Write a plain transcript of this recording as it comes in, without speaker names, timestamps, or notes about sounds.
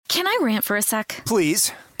Can I rant for a sec?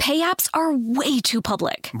 Please. Pay apps are way too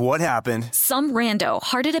public. What happened? Some rando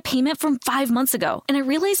hearted a payment from 5 months ago, and I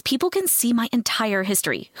realized people can see my entire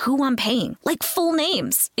history, who I'm paying, like full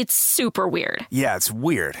names. It's super weird. Yeah, it's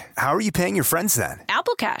weird. How are you paying your friends then?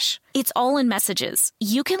 Apple Cash. It's all in messages.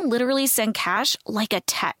 You can literally send cash like a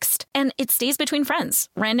text, and it stays between friends.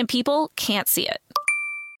 Random people can't see it.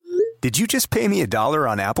 Did you just pay me $1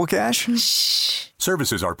 on Apple Cash? Shh.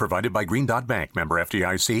 Services are provided by Green Dot Bank. Member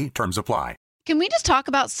FDIC. Terms apply. Can we just talk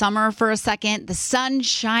about summer for a second? The sun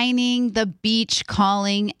shining, the beach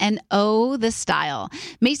calling, and oh, the style.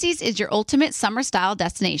 Macy's is your ultimate summer style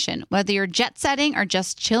destination, whether you're jet setting or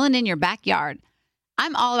just chilling in your backyard.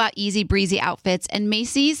 I'm all about easy breezy outfits, and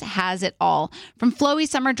Macy's has it all. From flowy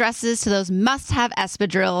summer dresses to those must-have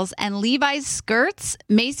espadrilles and Levi's skirts,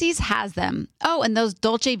 Macy's has them. Oh, and those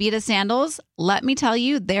Dolce Vita sandals, let me tell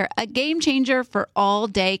you, they're a game changer for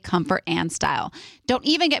all-day comfort and style. Don't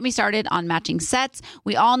even get me started on matching sets.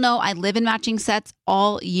 We all know I live in matching sets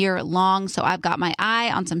all year long, so I've got my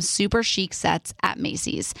eye on some super chic sets at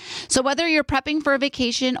Macy's. So whether you're prepping for a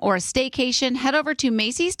vacation or a staycation, head over to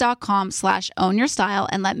Macy's.com/ownyourstyle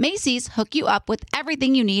and let Macy's hook you up with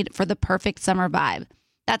everything you need for the perfect summer vibe.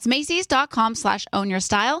 That's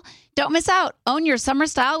Macy's.com/ownyourstyle. Don't miss out. Own your summer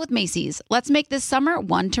style with Macy's. Let's make this summer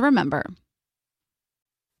one to remember.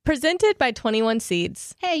 Presented by 21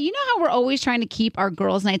 Seeds. Hey, you know how we're always trying to keep our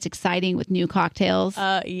girls' nights exciting with new cocktails?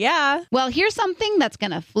 Yeah. Well, here's something that's going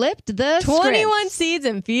to flip the 21 script. Seeds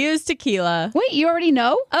infused tequila. Wait, you already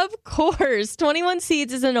know? Of course. 21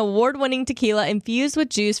 Seeds is an award-winning tequila infused with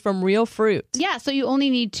juice from real fruit. Yeah, so you only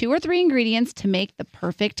need 2 or 3 ingredients to make the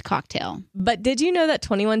perfect cocktail. But did you know that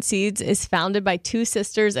 21 Seeds is founded by 2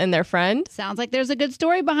 sisters and their friend? Sounds like there's a good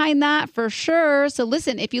story behind that for sure. So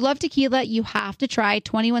listen, if you love tequila, you have to try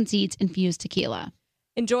 21 Seeds infused tequila.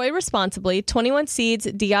 Enjoy responsibly. 21 Seeds,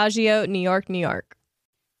 Diageo, New York, New York.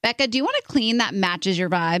 Becca, do you want a clean that matches your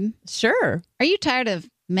vibe? Sure. Are you tired of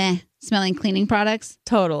smelling cleaning products?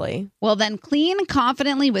 Totally. Well, then clean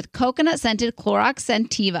confidently with coconut-scented Clorox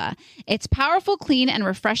Scentiva. Its powerful, clean, and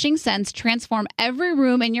refreshing scents transform every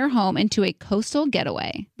room in your home into a coastal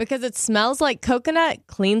getaway. Because it smells like coconut,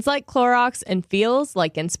 cleans like Clorox, and feels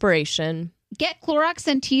like inspiration. Get Clorox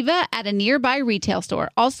Scentiva at a nearby retail store.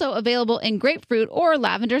 Also available in grapefruit or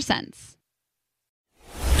lavender scents.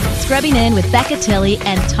 Scrubbing In with Becca Tilley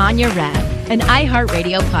and Tanya Rad, an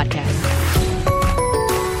iHeartRadio podcast.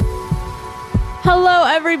 Hello,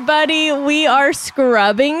 everybody. We are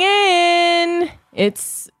scrubbing in.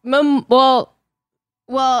 It's, Well,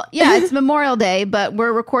 yeah, it's Memorial Day, but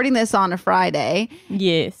we're recording this on a Friday.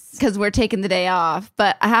 Yes. Because we're taking the day off.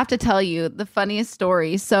 But I have to tell you the funniest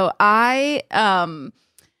story. So I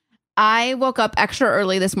woke up extra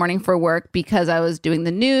early this morning for work because I was doing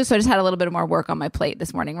the news. So I just had a little bit more work on my plate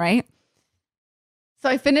this morning, right? So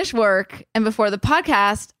I finished work, and before the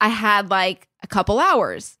podcast, I had like a couple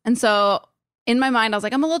hours. And so in my mind, I was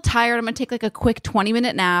like, I'm a little tired. I'm going to take like a quick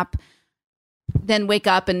 20-minute nap, then wake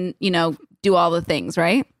up and, do all the things,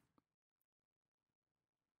 right?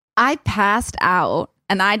 I passed out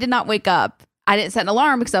and I did not wake up. I didn't set an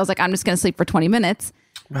alarm because I was like, I'm just going to sleep for 20 minutes.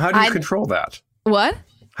 How do you control that? What?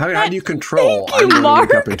 How do you control? Thank you, I'm going to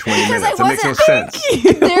wake up in Mark. 20 minutes. I That makes no wasn't-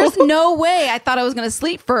 sense. There's no way I thought I was going to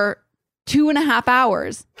sleep for 2.5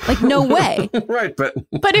 hours. Like, no way. Right, but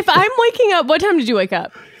But if I'm waking up, what time did you wake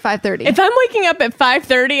up? 5:30. If I'm waking up at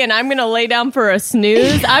 5:30 and I'm going to lay down for a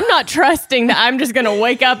snooze, I'm not trusting that I'm just going to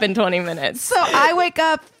wake up in 20 minutes. So I wake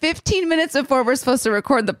up 15 minutes before we're supposed to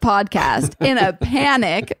record the podcast in a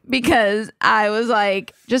panic because I was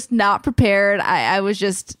like just not prepared. I was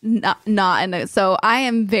just not in it. So I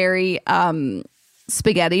am very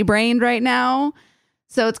spaghetti brained right now.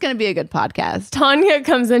 So it's going to be a good podcast. Tanya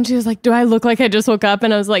comes in. She was like, do I look like I just woke up?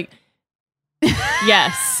 And I was like,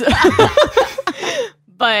 yes.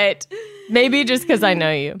 But maybe just because I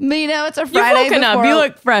know you. It's a Friday. You've woken up. You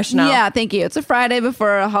look fresh now. Yeah, thank you. It's a Friday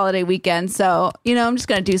before a holiday weekend. So, I'm just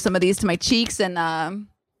going to do some of these to my cheeks and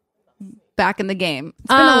back in the game.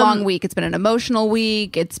 It's been a long week. It's been an emotional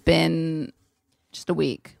week. It's been just a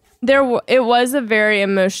week. It was a very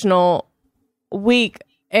emotional week.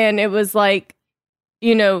 And it was like,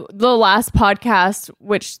 the last podcast,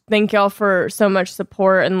 which thank y'all for so much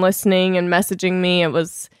support and listening and messaging me. It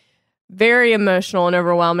was very emotional and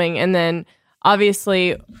overwhelming. And then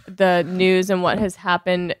obviously the news and what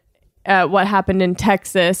happened in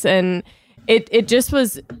Texas. And it just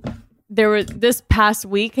was, this past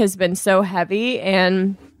week has been so heavy.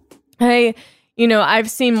 And I've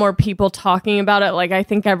seen more people talking about it. Like, I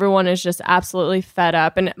think everyone is just absolutely fed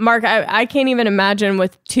up. And Mark, I can't even imagine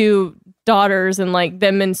with 2 daughters and like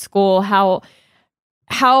them in school, how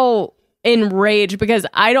how enraged, because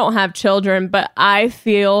I don't have children, but I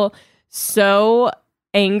feel so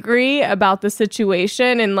angry about the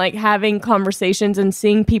situation, and like having conversations and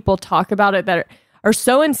seeing people talk about it that are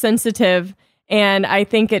so insensitive. And I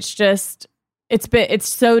think it's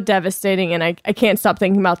so devastating, and I can't stop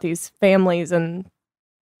thinking about these families and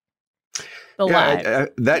the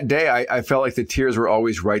lives. That day, I felt like the tears were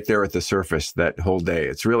always right there at the surface that whole day.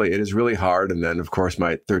 It is really hard. And then, of course,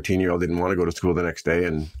 my 13-year-old didn't want to go to school the next day,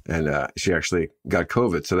 and she actually got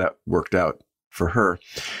COVID, so that worked out for her.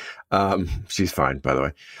 She's fine, by the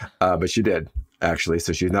way, but she did. Actually,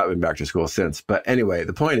 so she's not been back to school since. But anyway,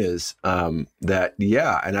 the point is that,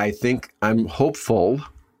 and I think I'm hopeful.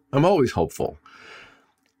 I'm always hopeful.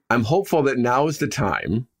 I'm hopeful that now is the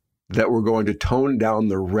time that we're going to tone down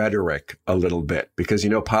the rhetoric a little bit, because,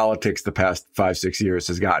 politics the past 5-6 years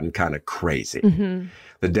has gotten kind of crazy. Mm-hmm.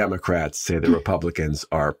 The Democrats say the Republicans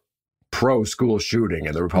are pro-school shooting,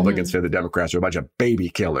 and the Republicans say the Democrats are a bunch of baby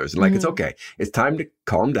killers. And it's okay. It's time to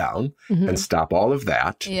calm down and stop all of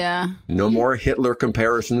that. Yeah. No more Hitler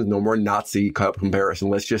comparisons, no more Nazi comparison.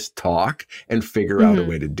 Let's just talk and figure out a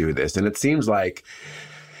way to do this. And it seems like,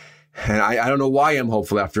 and I don't know why I'm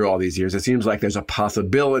hopeful after all these years, it seems like there's a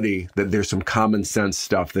possibility that there's some common sense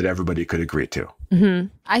stuff that everybody could agree to. Mm-hmm.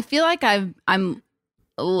 I feel like I'm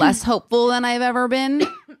less hopeful than I've ever been.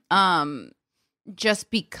 Just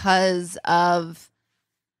because of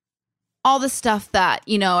all the stuff that,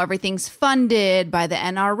 everything's funded by the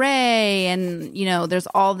NRA, and, there's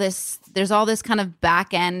all this kind of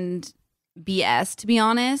back end BS, to be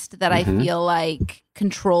honest, that I feel like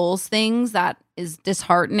controls things, that is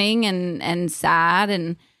disheartening and sad.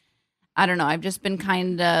 And I don't know, I've been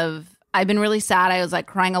really sad. I was like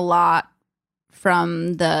crying a lot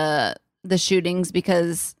from the shootings,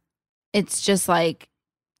 because it's just like,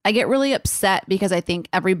 I get really upset because I think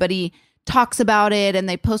everybody talks about it and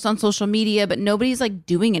they post on social media, but nobody's like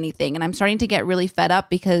doing anything. And I'm starting to get really fed up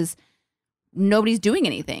because nobody's doing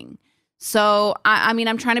anything. So,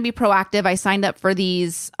 I'm trying to be proactive. I signed up for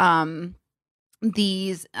these, I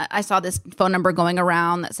saw this phone number going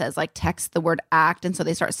around that says like text the word ACT. And so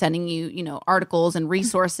they start sending you, articles and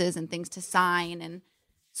resources and things to sign. And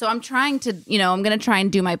so I'm trying to, I'm going to try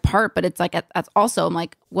and do my part, but it's like, that's also, I'm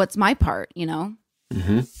like, what's my part,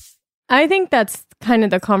 Mm-hmm. I think that's kind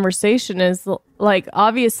of the conversation, is like,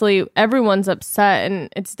 obviously everyone's upset and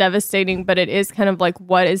it's devastating, but it is kind of like,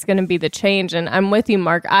 what is going to be the change? And I'm with you,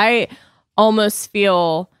 Mark. I almost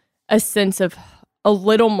feel a sense of a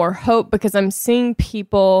little more hope, because I'm seeing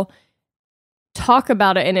people talk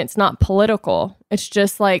about it and it's not political. It's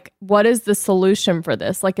just like, what is the solution for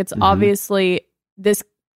this? Like, it's obviously this,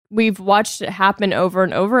 we've watched it happen over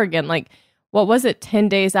and over again. Like, what was it, 10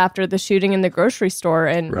 days after the shooting in the grocery store?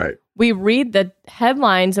 And we read the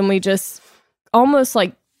headlines and we just almost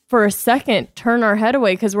like for a second turn our head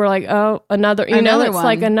away, because we're like, oh, another it's one.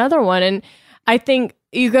 Like another one. And I think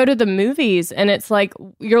you go to the movies and it's like,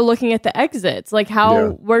 you're looking at the exits, like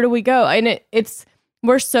where do we go? And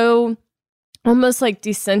we're so almost like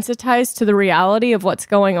desensitized to the reality of what's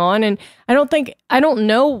going on. And I don't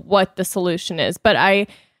know what the solution is, but I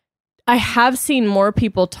have seen more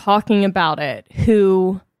people talking about it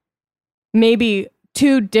who maybe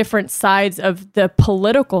two different sides of the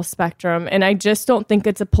political spectrum. And I just don't think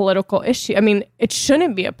it's a political issue. I mean, it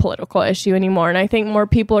shouldn't be a political issue anymore. And I think more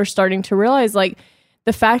people are starting to realize, like,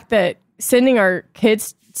 the fact that sending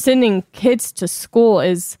kids to school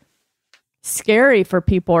is scary for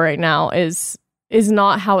people right now is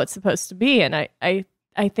not how it's supposed to be. And I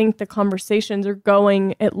think the conversations are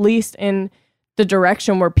going at least in the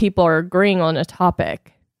direction where people are agreeing on a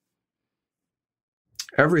topic.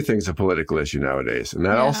 Everything's a political issue nowadays, and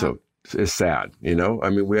that also is sad. I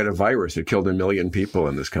mean, we had a virus that killed 1 million people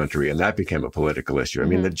in this country, and that became a political issue. I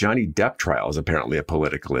mean, the Johnny Depp trial is apparently a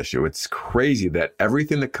political issue. It's crazy that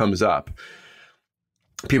everything that comes up,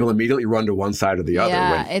 people immediately run to one side or the other.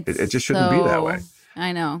 When it just shouldn't be that way.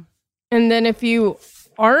 I know. And then if you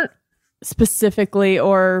aren't specifically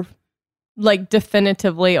or like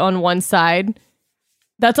definitively on one side,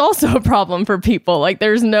 that's also a problem for people. Like,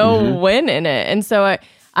 there's no win in it. And so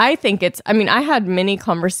I think I had many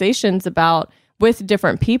conversations with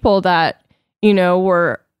different people that,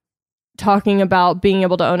 were talking about being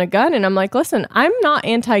able to own a gun. And I'm like, listen, I'm not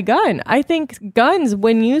anti-gun. I think guns,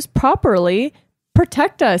 when used properly,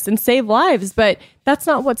 protect us and save lives, but that's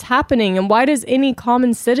not what's happening. And why does any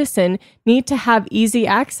common citizen need to have easy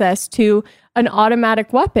access to an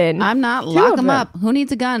automatic weapon. I'm not. Two Lock of them up. Who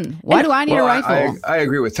needs a gun? Why do I need a rifle? I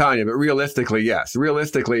agree with Tanya, but realistically, yes.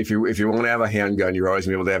 Realistically, if you want to have a handgun, you're always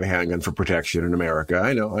going to be able to have a handgun for protection in America.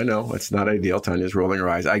 I know. It's not ideal. Tanya's rolling her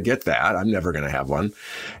eyes. I get that. I'm never going to have one.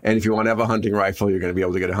 And if you want to have a hunting rifle, you're going to be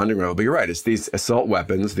able to get a hunting rifle. But you're right. It's these assault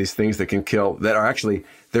weapons, these things that can kill, that are actually,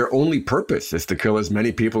 their only purpose is to kill as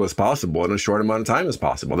many people as possible in a short amount of time as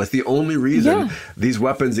possible. That's the only reason these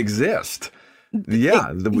weapons exist. We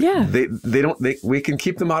can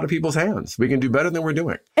keep them out of people's hands. We can do better than we're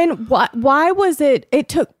doing. And why was it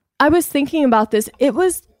took, I was thinking about this. I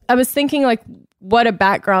was thinking like what a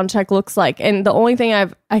background check looks like. And the only thing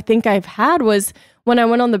I think I've had was when I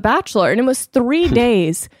went on The Bachelor, and it was 3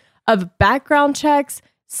 days of background checks,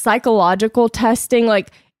 psychological testing.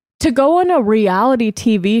 Like, to go on a reality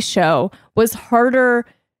TV show was harder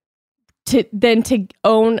than to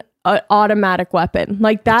own an automatic weapon.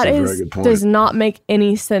 Like, that does not make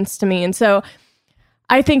any sense to me. And so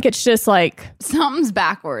I think it's just like something's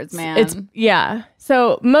backwards, man.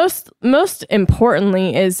 So most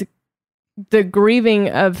importantly is the grieving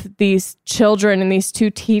of these children and these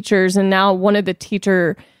 2 teachers, and now one of the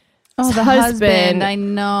teachers' the husband I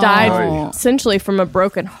know died essentially from a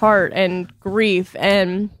broken heart and grief,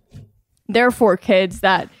 and their 4 kids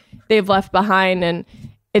that they've left behind, and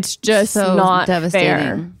it's just so not devastating.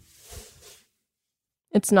 fair.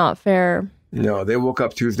 It's not fair. No, they woke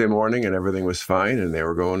up Tuesday morning and everything was fine, and they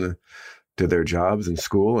were going to their jobs and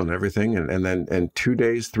school and everything, and then 2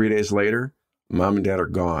 days, 3 days later, mom and dad are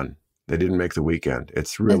gone. They didn't make the weekend.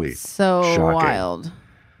 It's really so shocking. wild.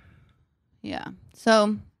 Yeah.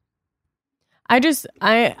 So I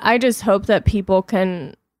just hope that people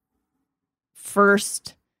can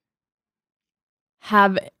first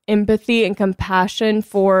have empathy and compassion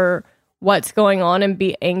for what's going on and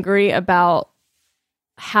be angry about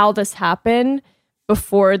how this happened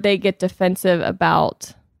before they get defensive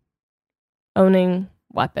about owning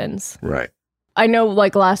weapons. Right. I know,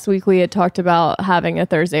 like, last week we had talked about having a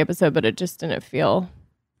Thursday episode, but it just didn't feel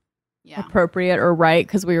appropriate or right,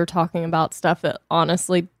 because we were talking about stuff that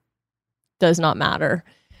honestly does not matter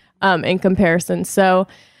in comparison. So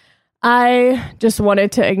I just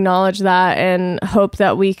wanted to acknowledge that and hope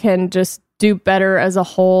that we can just do better as a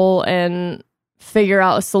whole and figure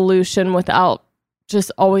out a solution without just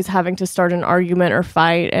always having to start an argument or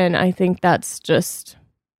fight. And I think that's just,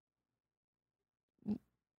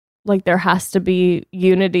 like, there has to be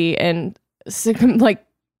unity and like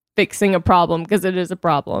fixing a problem, because it is a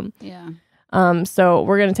problem. Yeah. So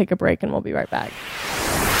we're going to take a break and we'll be right back.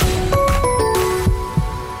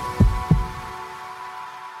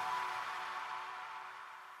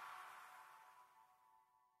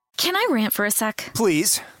 Can I rant for a sec?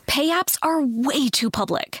 Please. Pay apps are way too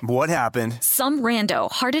public. What happened? Some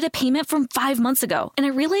rando hearted a payment from 5 months ago, and I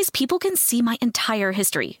realized people can see my entire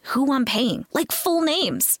history, who I'm paying, like full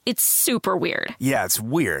names. It's super weird. Yeah, it's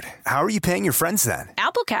weird. How are you paying your friends then?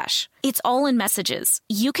 Apple Cash. It's all in messages.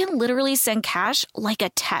 You can literally send cash like a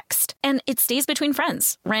text, and it stays between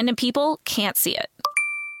friends. Random people can't see it.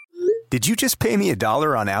 Did you just pay me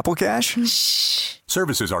 $1 on Apple Cash? Shh.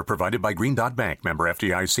 Services are provided by Green Dot Bank. Member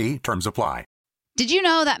FDIC. Terms apply. Did you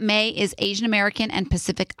know that May is Asian American and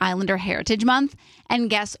Pacific Islander Heritage Month? And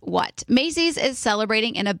guess what? Macy's is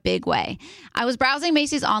celebrating in a big way. I was browsing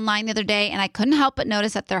Macy's online the other day, and I couldn't help but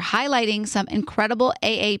notice that they're highlighting some incredible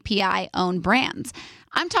AAPI-owned brands.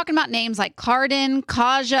 I'm talking about names like Cardin,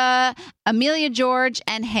 Kaja, Amelia George,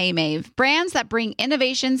 and Hey Mave, brands that bring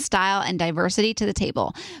innovation, style, and diversity to the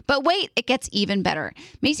table. But wait, it gets even better.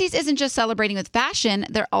 Macy's isn't just celebrating with fashion,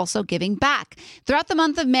 they're also giving back. Throughout the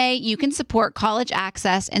month of May, you can support college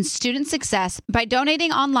access and student success by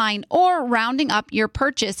donating online or rounding up your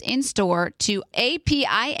purchase in store to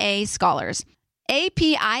APIA Scholars.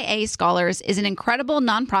 APIA Scholars is an incredible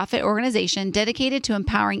nonprofit organization dedicated to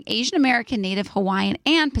empowering Asian American, Native Hawaiian,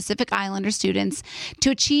 and Pacific Islander students to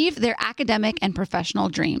achieve their academic and professional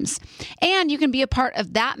dreams. And you can be a part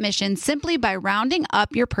of that mission simply by rounding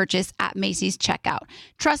up your purchase at Macy's checkout.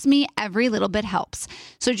 Trust me, every little bit helps.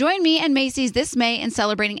 So join me and Macy's this May in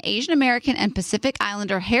celebrating Asian American and Pacific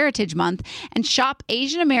Islander Heritage Month, and shop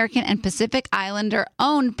Asian American and Pacific Islander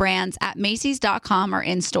owned brands at Macys.com or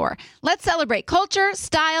in store. Let's celebrate culture,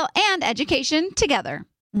 style, and education together.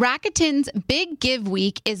 Rakuten's Big Give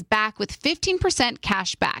Week is back with 15%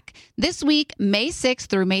 cash back. This week, May 6th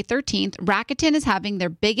through May 13th, Rakuten is having their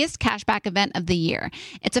biggest cashback event of the year.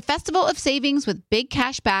 It's a festival of savings with big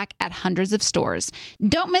cash back at hundreds of stores.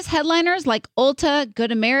 Don't miss headliners like Ulta,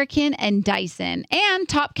 Good American, and Dyson, and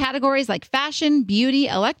top categories like fashion, beauty,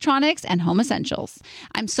 electronics, and home essentials.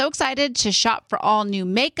 I'm so excited to shop for all new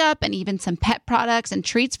makeup and even some pet products and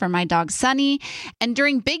treats for my dog Sunny. And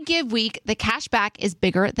during Big Give Week, the cash back is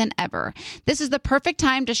bigger than ever. This is the perfect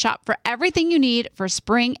time to shop for everything you need for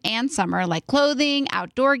spring and summer, like clothing,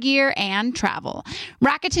 outdoor gear, and travel.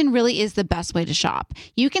 Rakuten really is the best way to shop.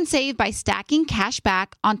 You can save by stacking cash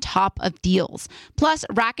back on top of deals. Plus,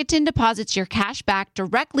 Rakuten deposits your cash back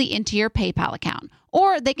directly into your PayPal account,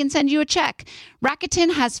 or they can send you a check.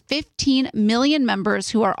 Rakuten has 15 million members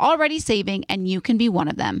who are already saving, and you can be one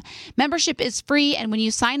of them. Membership is free, and when you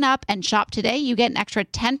sign up and shop today, you get an extra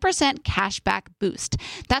 10% cashback boost.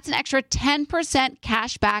 That's an extra 10%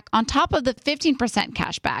 cash back on top of the 15%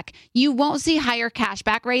 cash back. You won't see higher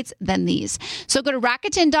cashback rates than these. So go to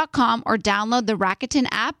Rakuten.com or download the Rakuten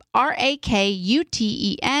app,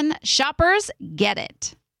 Rakuten. Shoppers, get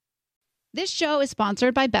it. This show is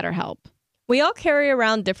sponsored by BetterHelp. We all carry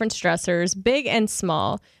around different stressors, big and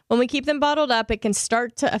small. When we keep them bottled up, it can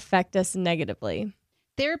start to affect us negatively.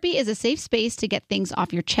 Therapy is a safe space to get things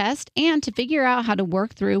off your chest and to figure out how to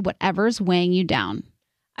work through whatever's weighing you down.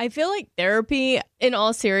 I feel like therapy, in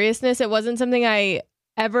all seriousness, it wasn't something I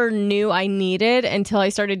ever knew I needed until I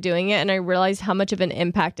started doing it, and I realized how much of an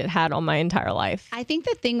impact it had on my entire life. I think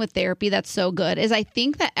the thing with therapy that's so good is I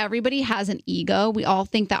think that everybody has an ego. We all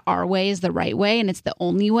think that our way is the right way and it's the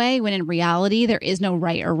only way, when in reality, there is no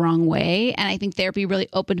right or wrong way. And I think therapy really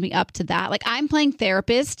opened me up to that. Like, I'm playing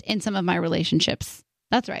therapist in some of my relationships.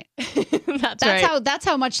 That's right. That's right. That's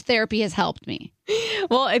how much therapy has helped me.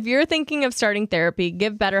 Well, if you're thinking of starting therapy,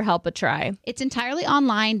 give BetterHelp a try. It's entirely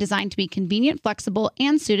online, designed to be convenient, flexible,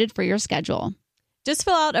 and suited for your schedule. Just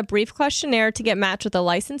fill out a brief questionnaire to get matched with a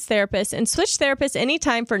licensed therapist and switch therapists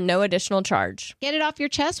anytime for no additional charge. Get it off your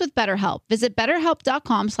chest with BetterHelp. Visit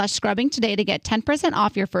BetterHelp.com/scrubbing today to get 10%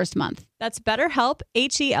 off your first month. That's BetterHelp,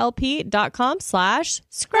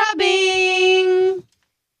 HELP.com/scrubbing.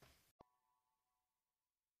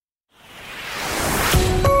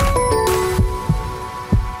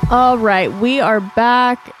 All right, we are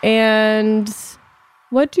back, and I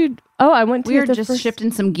went to We are just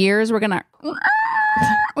shifting some gears.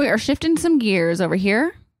 We are shifting some gears over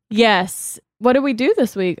here. Yes. What did we do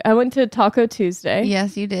this week? I went to Taco Tuesday.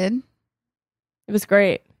 Yes, you did. It was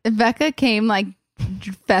great. Becca came like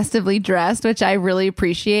festively dressed, which I really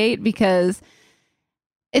appreciate, because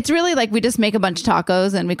it's really like we just make a bunch of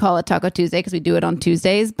tacos and we call it Taco Tuesday because we do it on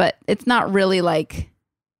Tuesdays, but it's not really like,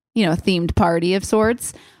 a themed party of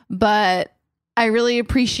sorts. But I really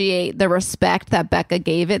appreciate the respect that Becca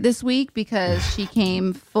gave it this week, because she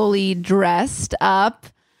came fully dressed up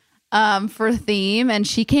for theme, and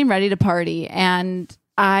she came ready to party. And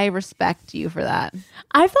I respect you for that.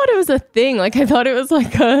 I thought it was a thing. Like, I thought it was I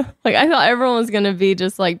thought everyone was going to be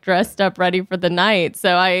just like dressed up, ready for the night.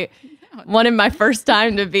 So I wanted my first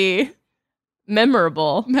time to be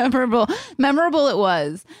memorable it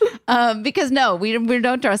was, because no, we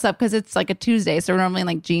don't dress up because it's like a Tuesday, so we're normally in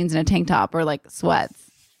like jeans and a tank top or like sweats.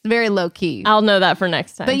 It's very low key. I'll know that for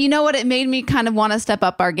next time. But you know what, it made me kind of want to step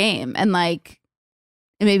up our game and like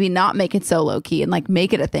maybe not make it so low key and like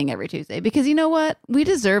make it a thing every Tuesday, because you know what, we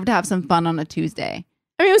deserve to have some fun on a Tuesday.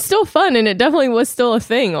 I mean, it was still fun, and it definitely was still a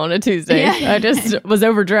thing on a Tuesday. Yeah. I just was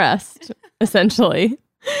overdressed essentially,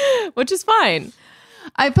 which is fine.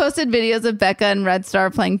 I posted videos of Becca and Red Star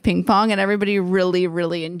playing ping pong, and everybody really,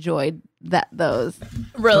 really enjoyed those.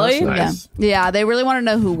 Really? That's nice. Yeah, they really want to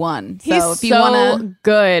know who won. So He's if you wanna...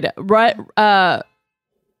 good.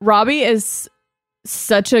 Robbie is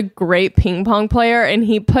such a great ping pong player, and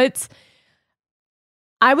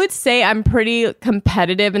I would say I'm pretty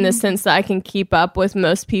competitive in the sense that I can keep up with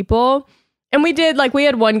most people. And we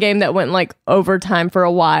had one game that went like overtime for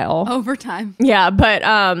a while. Overtime. Yeah, but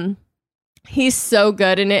he's so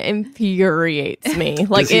good, and it infuriates me.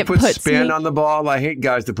 Like, does he it put puts spin on the ball? I hate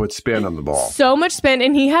guys that put spin on the ball. So much spin,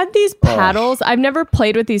 and he had these paddles. I've never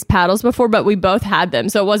played with these paddles before, but we both had them,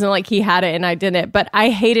 so it wasn't like he had it and I didn't. But I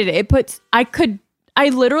hated it. I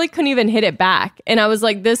literally couldn't even hit it back, and I was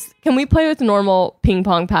like, can we play with normal ping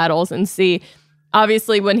pong paddles and see?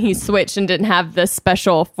 Obviously, when he switched and didn't have the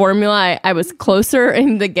special formula, I was closer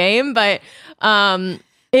in the game, but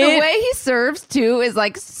the way he serves too is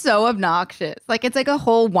like so obnoxious. Like, it's like a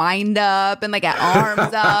whole wind up and like at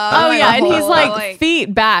arms up. Oh yeah, and he's like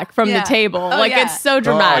feet back from the table. It's so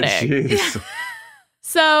dramatic.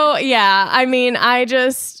 So, yeah, I mean,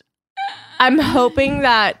 I'm hoping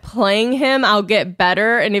that playing him, I'll get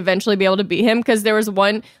better and eventually be able to beat him. Because there was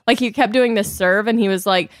one, like, he kept doing this serve and he was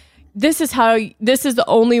like, this is the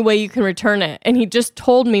only way you can return it. And he just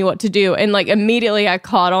told me what to do. And, like, immediately I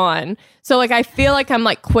caught on. So, like, I feel like I'm,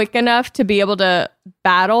 like, quick enough to be able to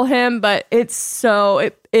battle him. But it's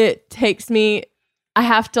so, it takes me, I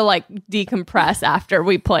have to, like, decompress after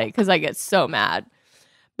we play because I get so mad.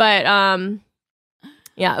 But,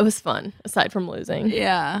 yeah, it was fun, aside from losing.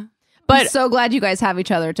 Yeah. But I'm so glad you guys have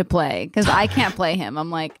each other to play because I can't play him.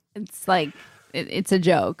 I'm like, it's a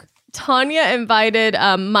joke. Tanya invited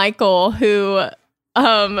Michael, who,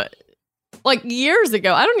 like years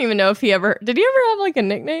ago, I don't even know if did he ever have like a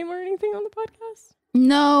nickname or anything on the podcast?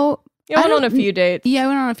 No. Yeah, went on a few dates. Yeah, I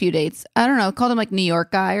went on a few dates. I don't know. Called him like New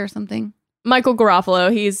York guy or something. Michael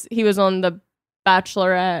Garofalo. He was on The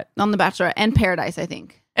Bachelorette. On The Bachelorette and Paradise, I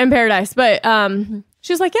think. And Paradise. But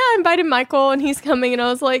she was like, yeah, I invited Michael and he's coming. And I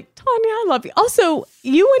was like, Tanya, I love you. Also,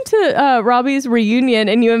 you went to Robbie's reunion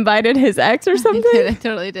and you invited his ex or something? I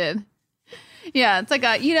totally did. Yeah, it's like,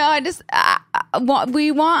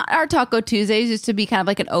 we want our Taco Tuesdays just to be kind of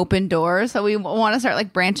like an open door. So we want to start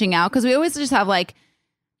like branching out because we always just have like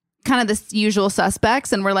kind of this usual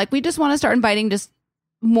suspects. And we're like, we just want to start inviting just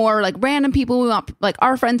more like random people. We want like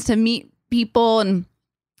our friends to meet people. And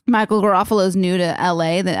Michael Garofalo's new to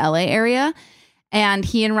LA, the LA area. And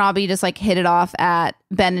he and Robbie just like hit it off at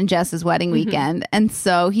Ben and Jess's wedding weekend. And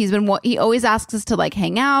so he always asks us to like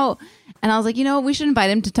hang out. And I was like, we should invite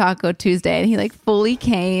him to Taco Tuesday. And he like fully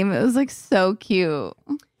came. It was like so cute.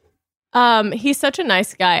 He's such a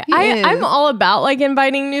nice guy. I'm all about like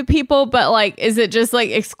inviting new people, but like, is it just like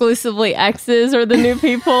exclusively exes or the new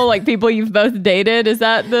people, like people you've both dated? Is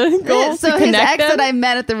that the goal? So his ex that I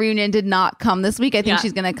met at the reunion did not come this week. I think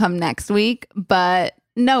she's going to come next week, but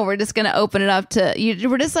no, we're just going to open it up to you.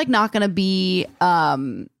 We're just like not going to be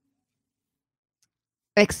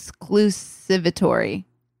exclusivatory.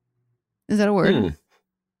 Is that a word?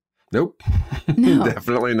 Nope. No.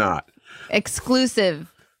 Definitely not.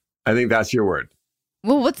 Exclusive. I think that's your word.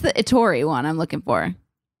 Well, what's the atory one I'm looking for?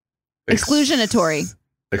 Exclusionatory.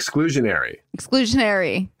 Exclusionary.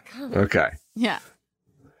 Okay. Yeah.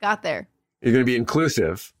 Got there. You're going to be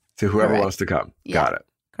inclusive to whoever Correct. wants to come. Yeah. Got it.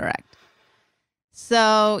 Correct.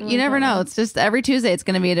 So you never know. It's just every Tuesday it's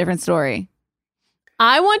going to be a different story.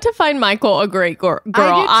 I want to find Michael a great girl.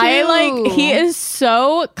 I do too. He is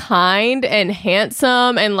so kind and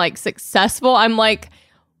handsome and like successful. I'm like,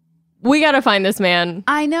 we got to find this man.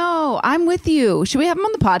 I know. I'm with you. Should we have him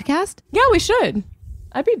on the podcast? Yeah, we should.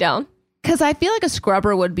 I'd be down. Because I feel like a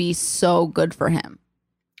scrubber would be so good for him.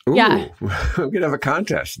 Ooh, Yeah. I'm going to have a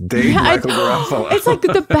contest. Date Michael Garofalo. It's like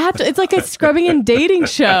the Bachelor. It's like a scrubbing and dating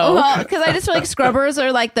show. Well, because I just feel like scrubbers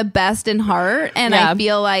are like the best in heart. And Yeah. I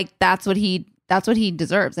feel like that's what he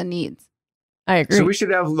deserves and needs. I agree. So we should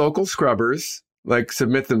have local scrubbers like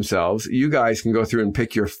submit themselves. You guys can go through and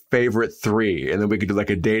pick your favorite 3, and then we could do like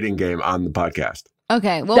a dating game on the podcast.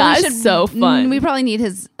 Okay. Well, That's so fun. We probably need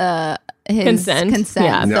his Consent.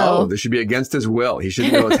 Yeah. No, So, this should be against his will. He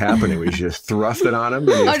shouldn't know what's happening. We should just thrust it on him.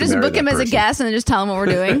 And he has to just marry book that him as a person. guest and then just tell him what we're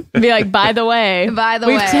doing. Be like, by the way,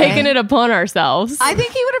 we've taken it upon ourselves. I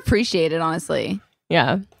think he would appreciate it, honestly.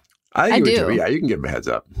 Yeah. I think I you would do. too. Yeah, you can give him a heads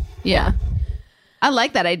up. Yeah. I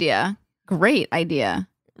like that idea. Great idea.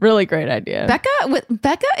 Really great idea.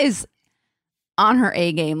 Becca is on her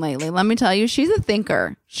A game lately. Let me tell you, she's a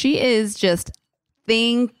thinker. She is just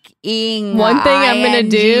thinking. One thing I'm going to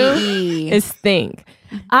do INGE. is think.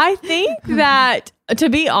 I think that, to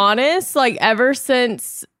be honest, like ever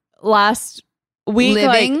since last week,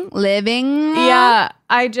 living. yeah,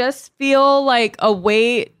 I just feel like a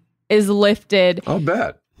weight is lifted. I'll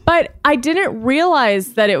bet. But I didn't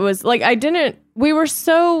realize that it was like, we were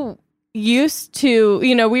so used to,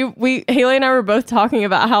 we Haley and I were both talking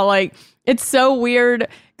about how like, it's so weird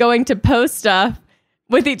going to post stuff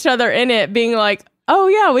with each other in it being like, oh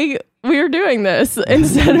yeah, we're doing this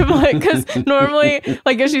instead of like, because normally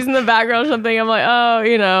like if she's in the background or something, I'm like,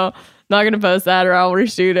 oh, not going to post that or I'll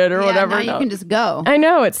reshoot it or whatever. Now you can just go. I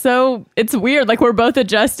know. It's weird. Like we're both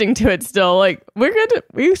adjusting to it still. Like we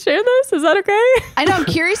share this? Is that okay? I know. I'm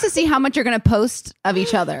curious to see how much you're going to post of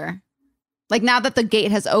each other. Like now that the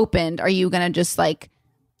gate has opened, are you going to just like,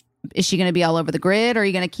 is she going to be all over the grid or are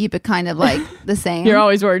you going to keep it kind of like the same? You're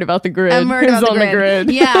always worried about the grid. I'm worried Who's about on the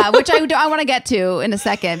grid. Yeah, which I want to get to in a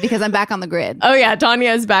second because I'm back on the grid. Oh yeah,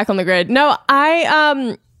 Tanya is back on the grid. No,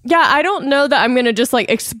 I don't know that I'm going to just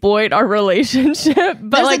like exploit our relationship,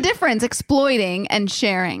 but There's like a difference exploiting and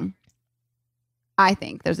sharing. I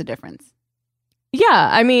think there's a difference. yeah,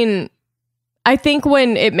 I mean, I think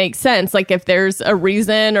when it makes sense, like if there's a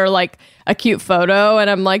reason or like a cute photo and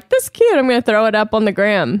I'm like, this is cute, I'm going to throw it up on the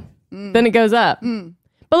gram. Then it goes up.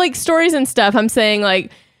 But like stories and stuff, I'm saying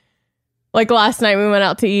like last night we went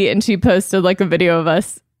out to eat and she posted like a video of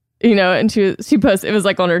us, you know, and she posted, it was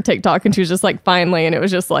like on her TikTok and she was just like, finally. And it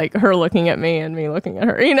was just like her looking at me and me looking at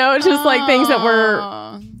her, you know, it's just like things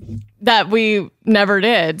that we never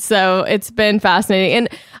did. So it's been fascinating. And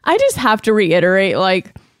I just have to reiterate,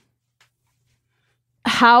 like,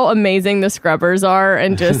 how amazing the Scrubbers are,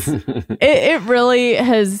 and just it really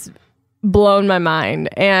has blown my mind,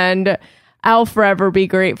 and I'll forever be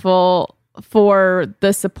grateful for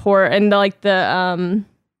the support and the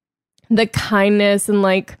kindness and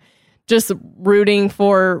like just rooting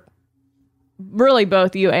for really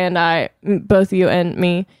both you and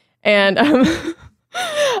me, and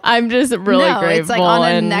I'm just really grateful. It's like on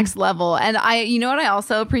a next level. And you know what I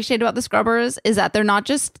also appreciate about the Scrubbers is that they're not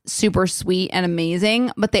just super sweet and amazing,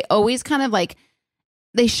 but they always kind of like,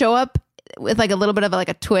 they show up with like a little bit of like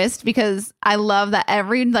a twist, because I love that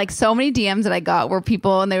so many DMs that I got were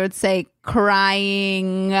people and they would say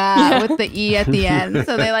crying with the E at the end.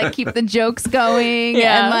 So they like keep the jokes going.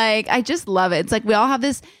 And like, I just love it. It's like we all have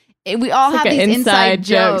these inside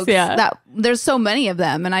jokes that there's so many of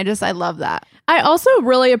them. And I love that. I also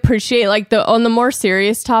really appreciate like on the more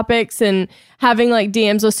serious topics, and having like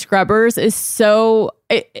DMs with Scrubbers is so,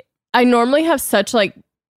 I normally have such like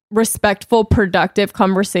respectful, productive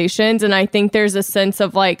conversations. And I think there's a sense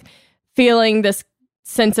of like feeling this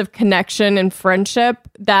sense of connection and friendship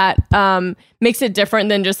that makes it different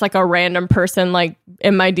than just like a random person like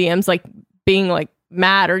in my DMs, like being like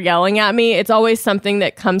mad or yelling at me. It's always something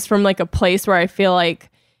that comes from like a place where I feel like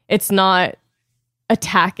it's not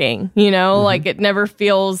attacking, you know, like it never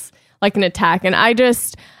feels like an attack. And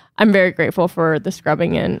I'm very grateful for the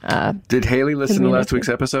scrubbing in. Did Haley listen to last week's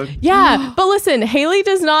episode? Yeah, but listen, Haley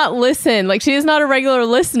does not listen. Like, she is not a regular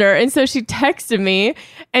listener. And so she texted me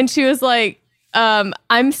and she was like,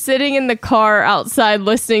 I'm sitting in the car outside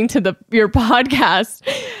listening to your podcast.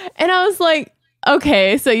 And I was like,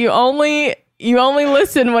 okay, so you only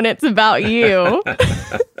listen when it's about you.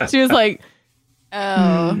 She was like,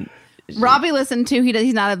 oh. Robbie listened to,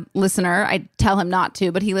 he's not a listener. I tell him not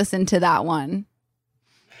to, but he listened to that one.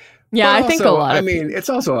 Yeah, but I think a lot. I mean, it's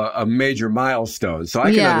also a major milestone, so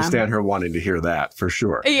I can understand her wanting to hear that for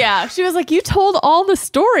sure. Yeah, she was like, you told all the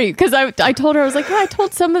story, because I told her, I was like, yeah, I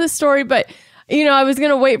told some of the story, but you know, I was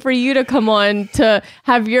gonna wait for you to come on to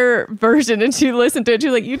have your version, and she listened to it. She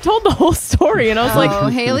was like, you told the whole story, and I was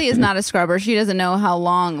like, Haley is not a scrubber. She doesn't know how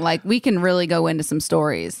long. Like, we can really go into some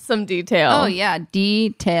stories, some detail. Oh yeah,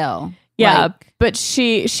 detail. Yeah, like, but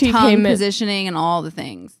she tongue came positioning and all the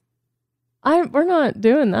things. We're not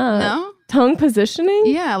doing that. No? Tongue positioning?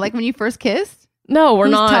 Yeah, like when you first kissed? No, we're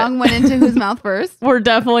whose not. Tongue went into whose mouth first? We're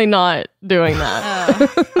definitely not doing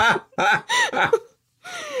that.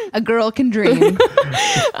 A girl can dream.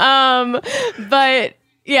 But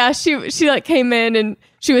yeah, she like came in and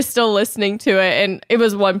she was still listening to it, and it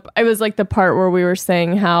was like the part where we were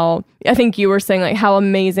saying how, I think you were saying like how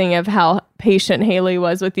amazing of how patient Haley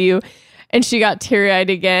was with you, and she got teary-eyed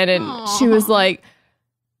again, and Aww. She was like,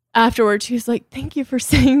 afterwards, she was like, thank you for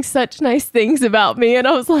saying such nice things about me. And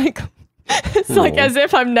I was like, it's like as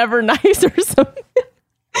if I'm never nice or something.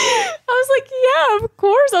 I was like, yeah, of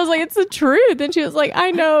course. I was like, it's the truth. And she was like,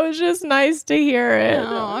 I know, it's just nice to hear it.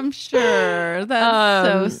 Oh, I'm sure. That's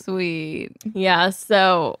so sweet. Yeah,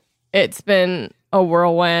 so it's been a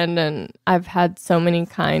whirlwind, and I've had so many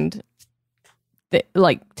kind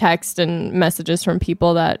like text and messages from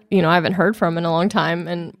people that, you know, I haven't heard from in a long time,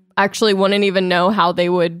 and actually wouldn't even know how they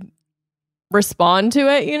would respond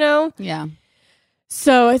to it, you know? Yeah.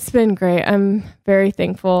 So it's been great. I'm very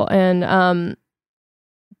thankful. And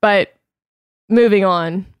but moving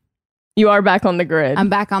on, you are back on the grid. I'm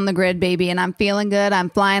back on the grid, baby, and I'm feeling good. I'm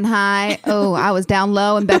flying high. Oh, I was down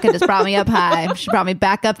low, and Becca just brought me up high. She brought me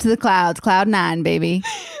back up to the clouds, cloud 9, baby.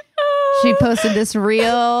 She posted this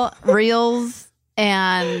reels,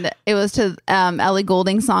 and it was to Ellie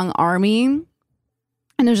Goulding's song Army.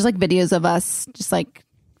 And there's just like videos of us, just like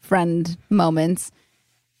friend moments.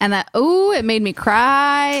 And it made me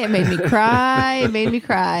cry. It made me cry. It made me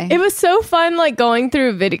cry. It was so fun, like going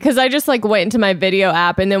through video, because I just like went into my video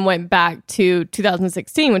app and then went back to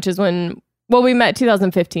 2016, which is when, well, we met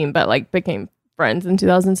 2015, but like became friends in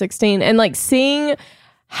 2016. And like seeing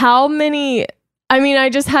how many, I mean, I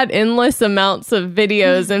just had endless amounts of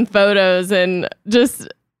videos and photos, and just,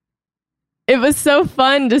 it was so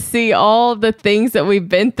fun to see all the things that we've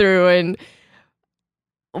been through. And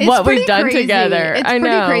what we've done together. It's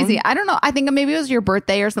pretty crazy. I don't know. I think maybe it was your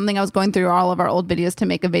birthday or something. I was going through all of our old videos to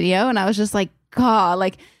make a video, and I was just like, God,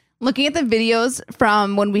 like looking at the videos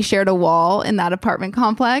from when we shared a wall in that apartment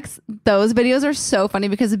complex. Those videos are so funny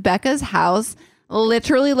because Becca's house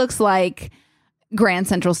literally looks like Grand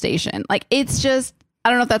Central Station. Like it's just, I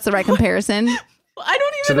don't know if that's the right comparison. I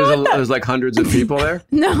don't even So there's like hundreds of people there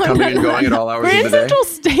coming and going at all hours Grand of the day. Central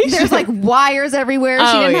Station. There's like wires everywhere. She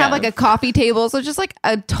Oh, didn't yeah. have like a coffee table. So it's just like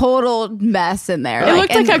a total mess in there. It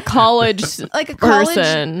looked like a college like a college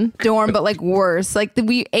person. dorm, but like worse. Like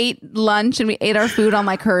we ate lunch and we ate our food on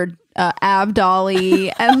like her ab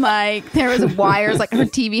dolly, and like there was wires. Like her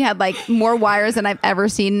TV had like more wires than I've ever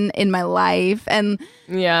seen in my life. And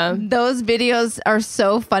Yeah. those videos are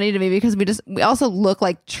so funny to me because we also look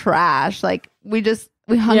like trash. Like we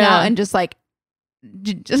hung Yeah. out and just like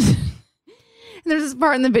just. There's this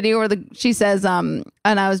part in the video where she says, and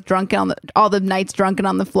I was drunk on all the nights drunken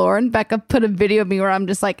on the floor, and Becca put a video of me where I'm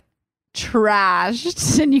just like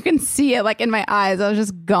trashed, and you can see it like in my eyes. I was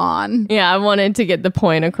just gone. Yeah, I wanted to get the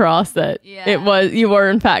point across that you were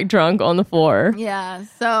in fact drunk on the floor. Yeah,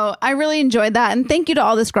 so I really enjoyed that, and thank you to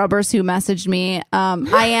all the scrubbers who messaged me.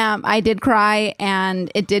 I did cry,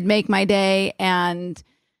 and it did make my day, and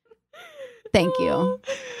thank you.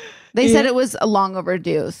 They said it was a long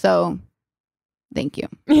overdue, so thank you.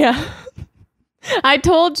 Yeah. I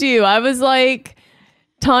told you. I was like,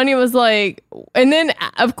 Tanya was like, and then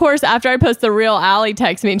of course after I post the reel, Allie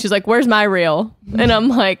texts me and she's like, "Where's my reel?" And I'm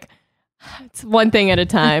like, it's one thing at a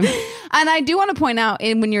time. And I do want to point out,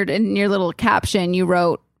 when you're in your little caption, you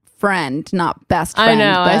wrote friend, not best friend.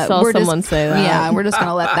 I know. I but saw we're someone just, say that. Yeah, we're just going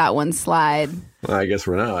to let that one slide. Well, I guess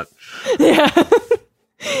we're not. Yeah.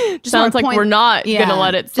 Just Sounds wanna like we're not going to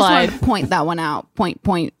let it slide. Just want to point that one out. Point.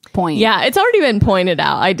 Yeah, it's already been pointed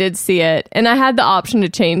out. I did see it, and I had the option to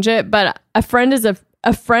change it, but a friend is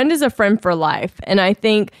a friend for life, and I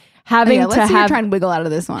think let's see you try and wiggle out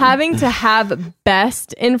of this one. having to have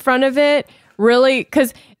best in front of it really,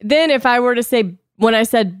 because then if I were to say, when I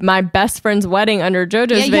said my best friend's wedding under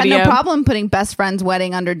JoJo's you video, had no problem putting best friend's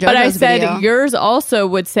wedding under JoJo's but I said video. yours also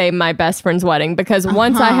would say my best friend's wedding, because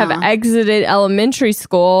once I have exited elementary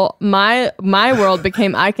school, my world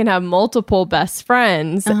became I can have multiple best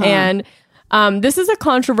friends. And this is a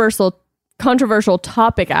controversial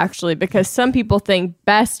topic, actually, because some people think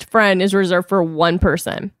best friend is reserved for one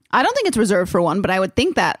person. I don't think it's reserved for one, but I would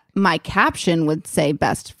think that my caption would say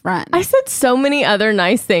best friend. I said so many other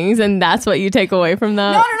nice things, and that's what you take away from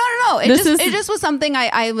that. No. It just was something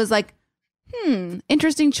I was like,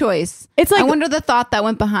 interesting choice. It's like, I wonder the thought that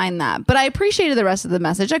went behind that. But I appreciated the rest of the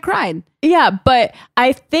message. I cried. yeah, but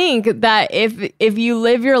I think that if you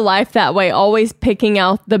live your life that way, always picking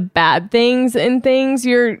out the bad things in things,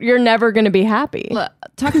 you're never going to be happy. Look,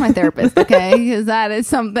 talk to my therapist, okay? Because that is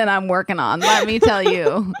something I'm working on. Let me tell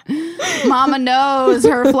you. Mama knows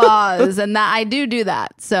her flaws, and that I do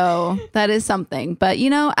that. So that is something. But,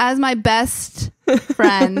 as my best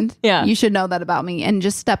friend, Yeah. you should know that about me, and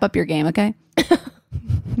just step up your game, okay?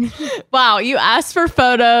 Wow, you asked for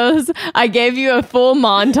photos. I gave you a full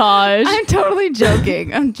montage. I'm totally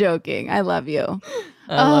joking. I'm joking. I love you.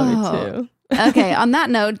 I love you too. Okay, on that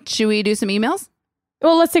note, should we do some emails?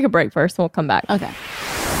 Well, let's take a break first and we'll come back. Okay.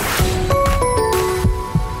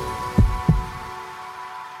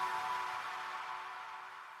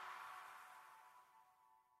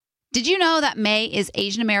 Did you know that May is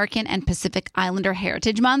Asian American and Pacific Islander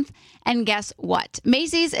Heritage Month? And guess what?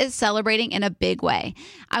 Macy's is celebrating in a big way.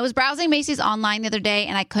 I was browsing Macy's online the other day,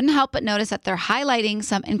 and I couldn't help but notice that they're highlighting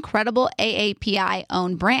some incredible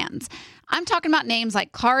AAPI-owned brands. I'm talking about names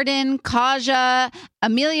like Cardin, Kaja,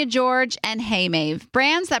 Amelia George, and Hey Mave,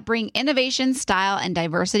 brands that bring innovation, style, and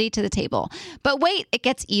diversity to the table. But wait, it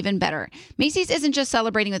gets even better. Macy's isn't just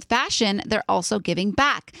celebrating with fashion, they're also giving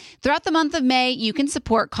back. Throughout the month of May, you can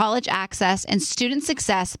support college access and student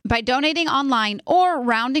success by donating online or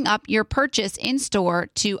rounding up your purchase in store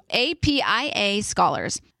to APIA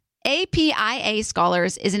Scholars. APIA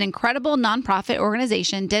Scholars is an incredible nonprofit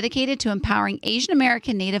organization dedicated to empowering Asian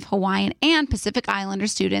American, Native Hawaiian, and Pacific Islander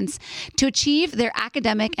students to achieve their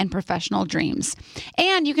academic and professional dreams.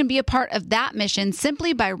 And you can be a part of that mission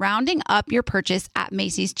simply by rounding up your purchase at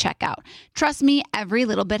Macy's checkout. Trust me, every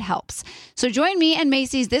little bit helps. So join me and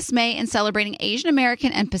Macy's this May in celebrating Asian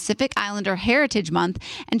American and Pacific Islander Heritage Month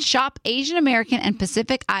and shop Asian American and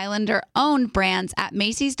Pacific Islander owned brands at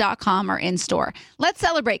Macys.com or in store. Let's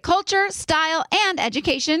celebrate culture, style, and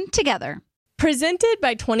education together. Presented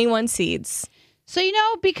by 21 Seeds. So,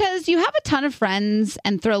 because you have a ton of friends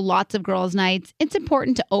and throw lots of girls' nights, it's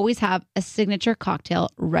important to always have a signature cocktail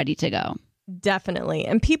ready to go. Definitely.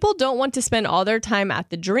 And people don't want to spend all their time at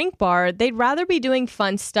the drink bar. They'd rather be doing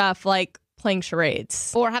fun stuff like playing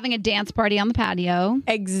charades. Or having a dance party on the patio.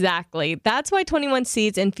 Exactly. That's why 21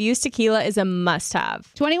 Seeds infused tequila is a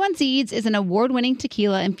must-have. 21 Seeds is an award-winning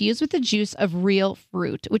tequila infused with the juice of real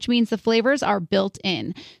fruit, which means the flavors are built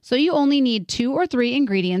in. So you only need 2 or 3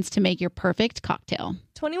 ingredients to make your perfect cocktail.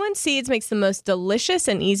 21 Seeds makes the most delicious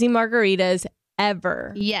and easy margaritas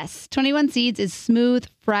ever. Yes, 21 Seeds is smooth,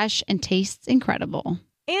 fresh, and tastes incredible.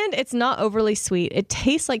 And it's not overly sweet. It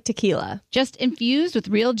tastes like tequila. Just infused with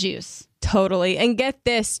real juice. Totally. And get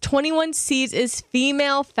this, 21 Seeds is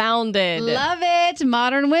female founded. Love it.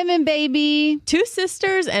 Modern women, baby. 2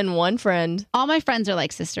 sisters and 1 friend. All my friends are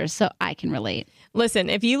like sisters, so I can relate. Listen,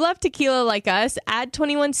 if you love tequila like us, add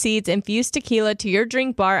 21 Seeds infused tequila to your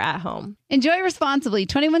drink bar at home. Enjoy responsibly.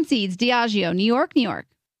 21 Seeds, Diageo, New York, New York.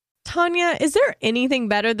 Tanya, is there anything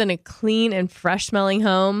better than a clean and fresh smelling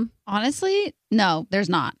home? Honestly, no, there's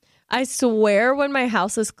not. I swear when my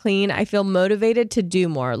house is clean, I feel motivated to do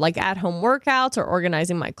more, like at-home workouts or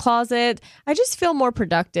organizing my closet. I just feel more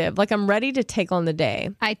productive, like I'm ready to take on the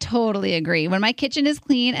day. I totally agree. When my kitchen is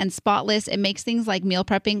clean and spotless, it makes things like meal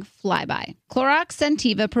prepping fly by. Clorox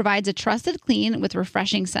Scentiva provides a trusted clean with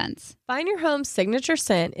refreshing scents. Find your home's signature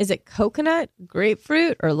scent. Is it coconut,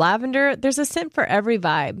 grapefruit, or lavender? There's a scent for every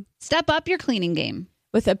vibe. Step up your cleaning game.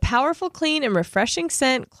 With a powerful, clean, and refreshing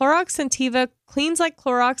scent, Clorox Scentiva cleans like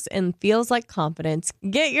Clorox and feels like confidence.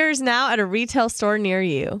 Get yours now at a retail store near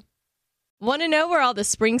you. Want to know where all the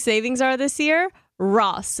spring savings are this year?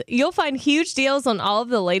 Ross. You'll find huge deals on all of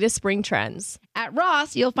the latest spring trends. At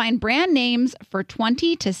Ross, you'll find brand names for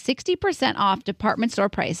 20 to 60% off department store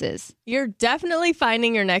prices. You're definitely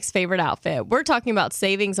finding your next favorite outfit. We're talking about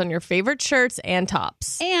savings on your favorite shirts and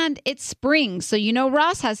tops. And it's spring, so you know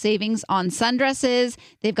Ross has savings on sundresses.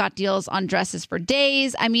 They've got deals on dresses for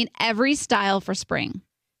days. I mean, every style for spring.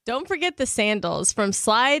 Don't forget the sandals. From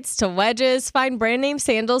slides to wedges, find brand name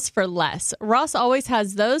sandals for less. Ross always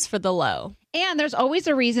has those for the low. And there's always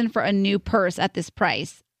a reason for a new purse at this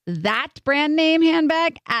price. That brand name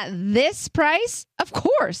handbag at this price? Of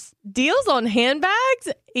course. Deals on handbags?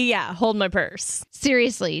 Yeah, hold my purse.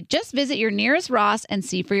 Seriously, just visit your nearest Ross and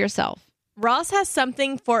see for yourself. Ross has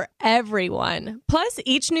something for everyone. Plus,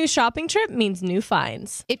 each new shopping trip means new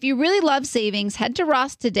finds. If you really love savings, head to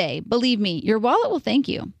Ross today. Believe me, your wallet will thank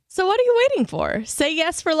you. So what are you waiting for? Say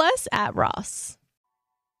yes for less at Ross.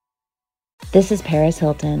 This is Paris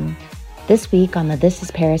Hilton. This week on the This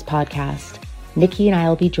is Paris podcast, Nikki and I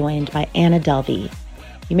will be joined by Anna Delvey.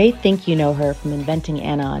 You may think you know her from Inventing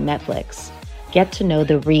Anna on Netflix. Get to know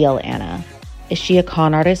the real Anna. Is she a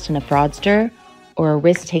con artist and a fraudster, or a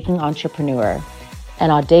risk-taking entrepreneur?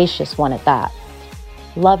 An audacious one at that.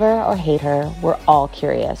 Love her or hate her, we're all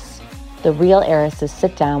curious. The real heiresses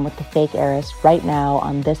sit down with the fake heiress right now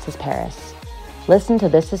on This is Paris. Listen to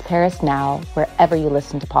This is Paris now, wherever you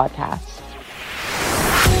listen to podcasts.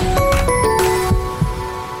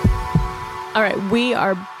 All right, we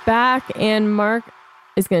are back, and Mark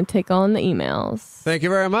is going to take on the emails. Thank you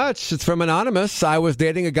very much. It's from Anonymous. I was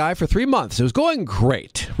dating a guy for 3 months. It was going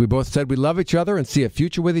great. We both said we love each other and see a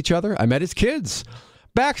future with each other. I met his kids.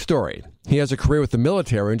 Backstory. He has a career with the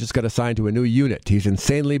military and just got assigned to a new unit. He's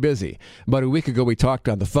insanely busy. About a week ago, we talked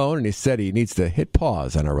on the phone, and he said he needs to hit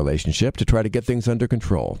pause on our relationship to try to get things under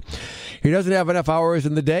control. He doesn't have enough hours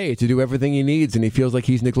in the day to do everything he needs, and he feels like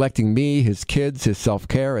he's neglecting me, his kids, his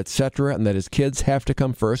self-care, etc., and that his kids have to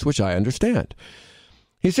come first, which I understand.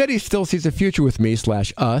 He said he still sees a future with me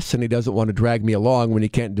 / us, and he doesn't want to drag me along when he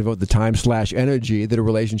can't devote the time / energy that a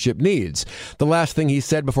relationship needs. The last thing he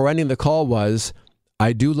said before ending the call was,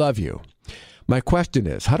 "I do love you." My question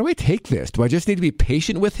is, how do I take this? Do I just need to be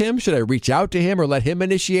patient with him? Should I reach out to him or let him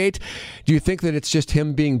initiate? Do you think that it's just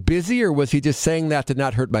him being busy, or was he just saying that to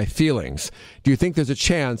not hurt my feelings? Do you think there's a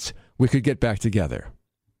chance we could get back together?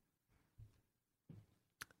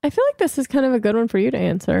 I feel like this is kind of a good one for you to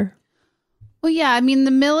answer. Well, yeah, I mean,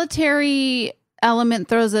 the military element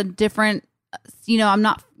throws a different,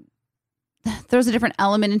 throws a different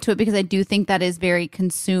element into it, because I do think that is very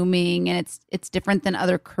consuming, and it's different than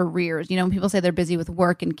other careers. You know, when people say they're busy with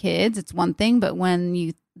work and kids, it's one thing, but when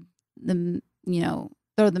you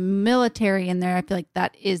throw the military in there, I feel like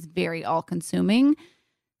that is very all consuming.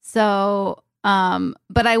 So,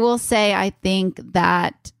 but I will say, I think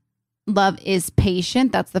that love is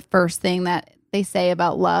patient. That's the first thing that they say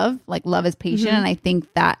about love. Like, love is patient. Mm-hmm. And I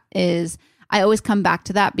think that is, I always come back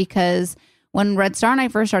to that, because when Red Star and I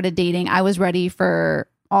first started dating, I was ready for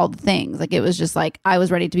all the things. Like, it was just like, I was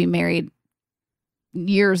ready to be married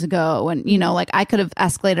years ago. And, like, I could have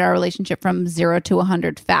escalated our relationship from 0 to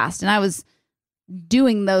 100 fast. And I was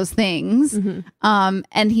doing those things.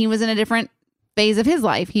 And he was in a different phase of his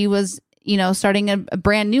life. He was, starting a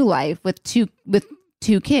brand new life with two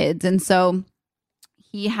kids. And so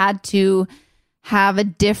he had to have a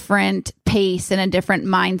different pace and a different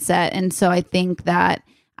mindset. And so I think that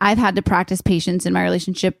I've had to practice patience in my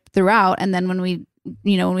relationship throughout. And then when we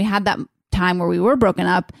had that time where we were broken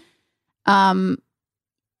up,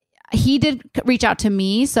 he did reach out to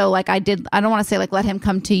me. So like I don't want to say like, let him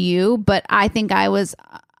come to you, but I think I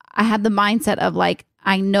had the mindset of like,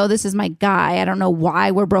 I know this is my guy. I don't know why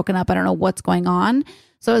we're broken up. I don't know what's going on.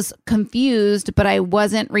 So I was confused, but I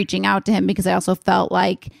wasn't reaching out to him because I also felt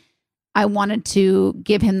like I wanted to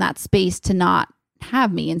give him that space to not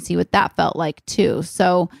have me and see what that felt like too.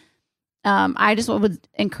 So I just would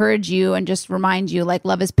encourage you and just remind you, like,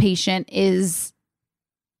 love is patient is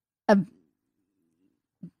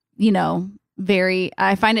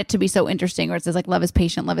I find it to be so interesting where it says like love is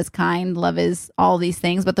patient, love is kind, love is all these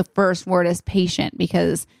things. But the first word is patient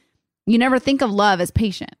because you never think of love as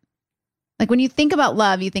patient. Like when you think about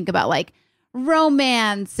love, you think about like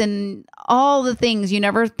romance and all the things. You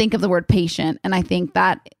never think of the word patient. And I think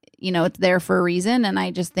that, it's there for a reason. And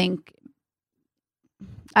I just think,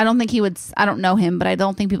 I don't know him, but I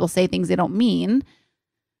don't think people say things they don't mean.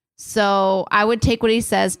 So I would take what he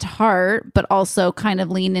says to heart, but also kind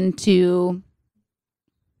of lean into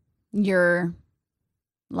your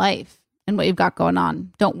life and what you've got going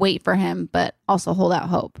on. Don't wait for him, but also hold out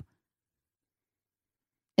hope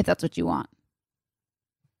if that's what you want.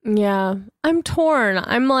 Yeah, I'm torn.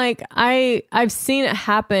 I'm like, I've seen it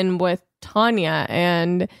happen with Tanya.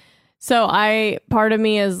 And so part of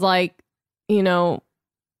me is like, don't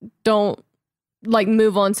like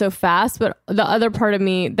move on so fast. But the other part of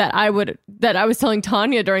me that I was telling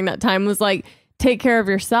Tanya during that time was like, take care of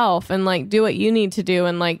yourself and like do what you need to do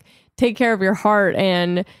and like take care of your heart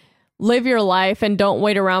and live your life and don't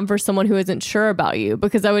wait around for someone who isn't sure about you.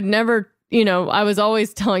 Because I would never, I was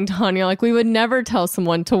always telling Tanya, like, we would never tell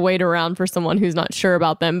someone to wait around for someone who's not sure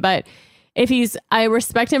about them. But I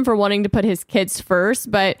respect him for wanting to put his kids first,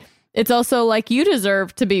 but it's also like you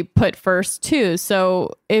deserve to be put first too.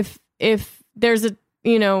 So if there's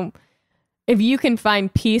if you can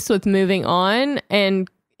find peace with moving on and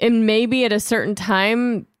maybe at a certain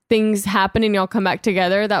time things happen and y'all come back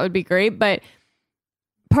together, that would be great. But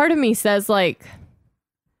part of me says like,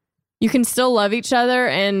 you can still love each other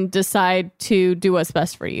and decide to do what's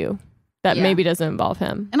best for you. That maybe doesn't involve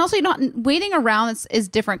him. And also, waiting around is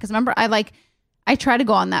different. Because remember, I tried to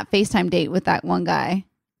go on that FaceTime date with that one guy.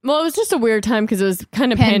 Well, it was just a weird time because it was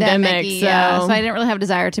kind of pandemic. So. Yeah, so I didn't really have a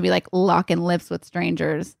desire to be like locking lips with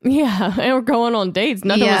strangers. Yeah, and we're going on dates.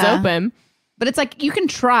 Nothing was open. But it's like, you can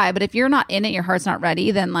try. But if you're not in it, your heart's not ready,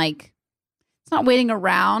 then like, it's not waiting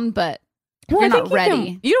around, but... You're not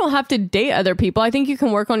ready. You don't have to date other people. I think you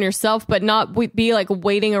can work on yourself, but not be like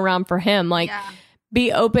waiting around for him. Like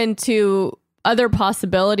be open to other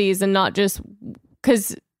possibilities and not just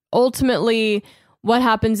because ultimately what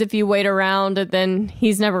happens if you wait around and then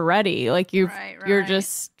he's never ready? Like you're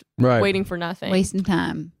just waiting for nothing. Wasting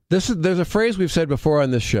time. There's a phrase we've said before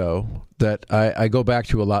on this show that I go back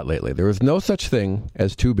to a lot lately. There is no such thing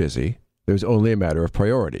as too busy. There's only a matter of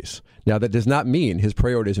priorities. Now, that does not mean his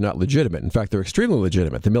priorities are not legitimate. In fact, they're extremely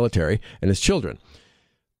legitimate, the military and his children.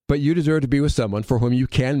 But you deserve to be with someone for whom you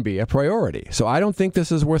can be a priority. So I don't think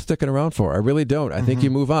this is worth sticking around for. I really don't. I think you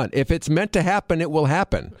move on. If it's meant to happen, it will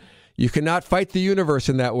happen. You cannot fight the universe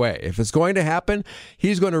in that way. If it's going to happen,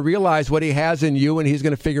 he's going to realize what he has in you and he's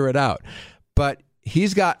going to figure it out. But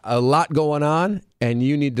he's got a lot going on and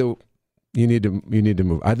you need to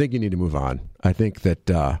move. I think you need to move on. I think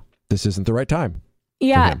that this isn't the right time.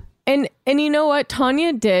 Yeah. And you know what?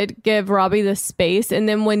 Tanya did give Robbie the space. And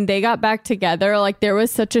then when they got back together, like there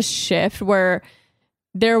was such a shift where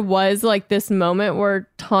there was like this moment where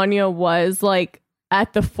Tanya was like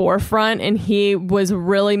at the forefront and he was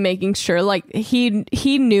really making sure like he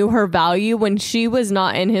knew her value when she was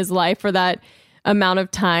not in his life for that amount of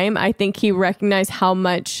time. I think he recognized how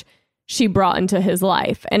much she brought into his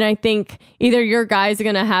life. And I think either your guy's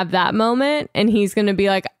going to have that moment and he's going to be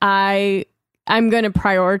like, I'm going to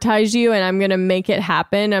prioritize you and I'm going to make it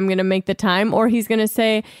happen. I'm going to make the time. Or he's going to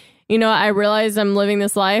say, I realize I'm living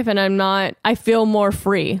this life and I feel more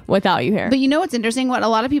free without you here. But what's interesting? What a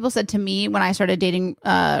lot of people said to me when I started dating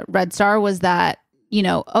Red Star was that,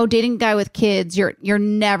 dating a guy with kids, you're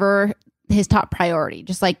never his top priority.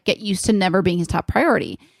 Just like get used to never being his top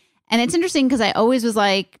priority. And it's interesting because I always was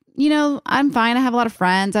like, I'm fine. I have a lot of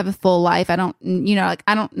friends. I have a full life. I don't,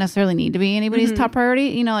 I don't necessarily need to be anybody's top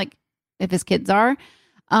priority, like if his kids are.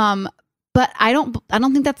 But I don't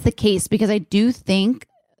think that's the case because I do think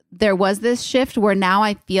there was this shift where now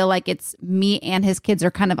I feel like it's me and his kids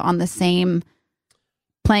are kind of on the same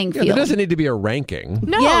playing field. There doesn't need to be a ranking.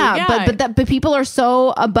 No, but people are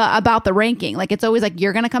so about the ranking. Like, it's always like,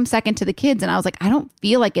 you're going to come second to the kids. And I was like, I don't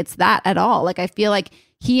feel like it's that at all. Like, I feel like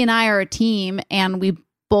he and I are a team and we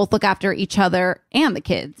both look after each other and the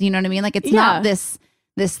kids. You know what I mean? Like, it's not this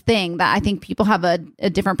thing that I think people have a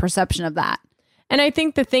different perception of that. And I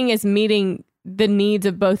think the thing is meeting the needs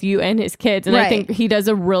of both you and his kids. And I think he does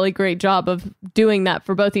a really great job of doing that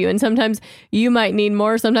for both of you. And sometimes you might need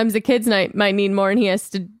more. Sometimes the kids might need more, and he has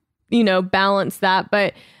to, balance that.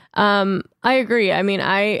 But I agree. I mean,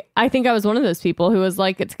 I think I was one of those people who was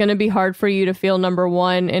like, it's going to be hard for you to feel number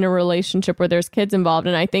one in a relationship where there's kids involved.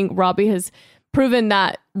 And I think Robbie has proven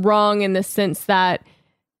that wrong in the sense that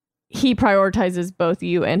he prioritizes both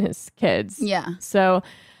you and his kids. Yeah. So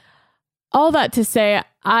all that to say,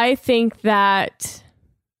 I think that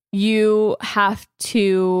you have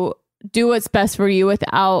to do what's best for you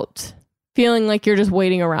without feeling like you're just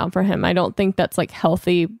waiting around for him. I don't think that's like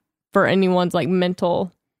healthy for anyone's like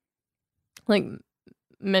mental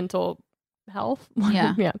health.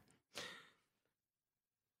 Yeah. Yeah.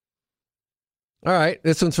 All right.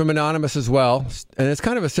 This one's from Anonymous as well. And it's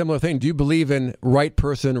kind of a similar thing. Do you believe in right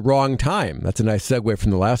person, wrong time? That's a nice segue from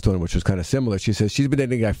the last one, which was kind of similar. She says she's been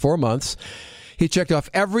dating a guy 4 months. He checked off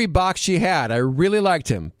every box she had. I really liked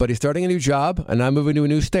him, but he's starting a new job and I'm moving to a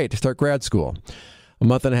new state to start grad school. A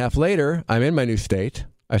month and a half later, I'm in my new state.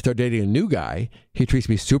 I start dating a new guy. He treats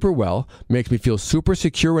me super well, makes me feel super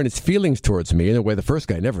secure in his feelings towards me in a way the first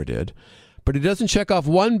guy never did. But he doesn't check off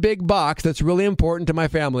one big box that's really important to my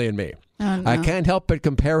family and me. Oh, no. I can't help but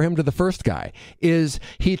compare him to the first guy. Is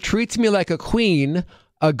he treats me like a queen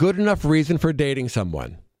a good enough reason for dating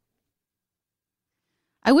someone?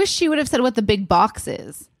 I wish she would have said what the big box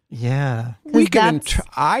is. Yeah. We can.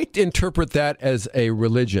 I interpret that as a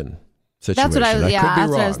religion situation. That's what I was.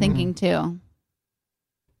 That's what I was thinking too.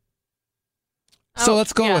 So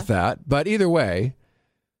let's go with that. But either way,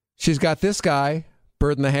 she's got this guy,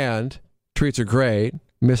 bird in the hand, treats her great,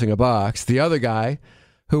 missing a box. The other guy,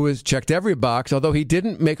 who has checked every box, although he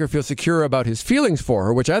didn't make her feel secure about his feelings for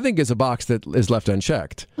her, which I think is a box that is left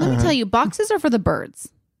unchecked. Let me tell you, boxes are for the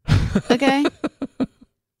birds. Okay?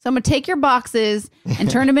 So I'm going to take your boxes and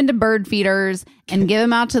turn them into bird feeders and give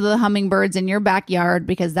them out to the hummingbirds in your backyard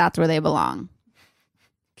because that's where they belong.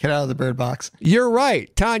 Get out of the bird box. You're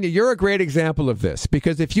right. Tanya, you're a great example of this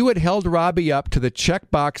because if you had held Robbie up to the check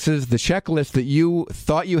boxes, the checklist that you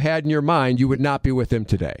thought you had in your mind, you would not be with him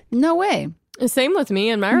today. No way. Same with me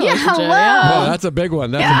and my relationship. Hello. Well, that's a big one.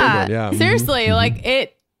 That's a big one. Yeah. Seriously,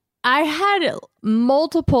 I had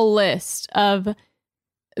multiple lists of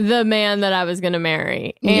the man that I was going to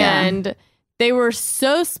marry. And they were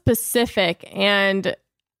so specific. And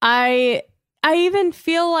I even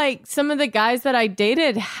feel like some of the guys that I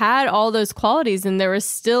dated had all those qualities, and there was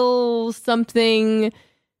still something.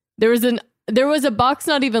 There was a box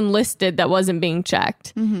not even listed that wasn't being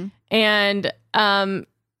checked. Mm-hmm. And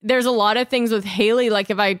there's a lot of things with Haley. Like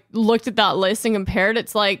if I looked at that list and compared,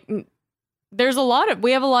 it's like we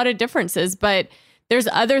have a lot of differences, but there's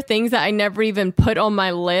other things that I never even put on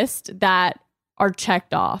my list that are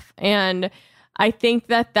checked off. And I think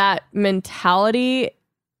that mentality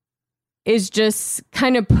is just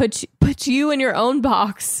kind of put you in your own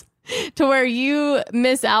box to where you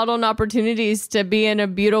miss out on opportunities to be in a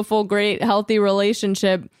beautiful, great, healthy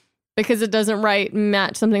relationship because it doesn't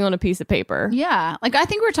match something on a piece of paper. Yeah. Like I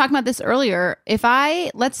think we were talking about this earlier. If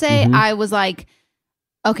let's say I was like,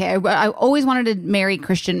 okay, I always wanted to marry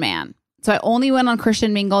Christian man. So I only went on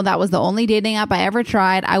Christian Mingle. That was the only dating app I ever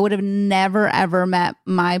tried. I would have never, ever met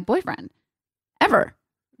my boyfriend. Ever.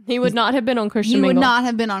 He would not have been on Christian Mingle. He would not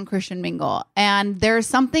have been on Christian Mingle. And there's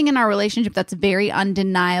something in our relationship that's very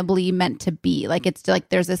undeniably meant to be. Like, it's like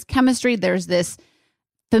there's this chemistry, there's this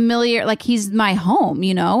familiar, like he's my home,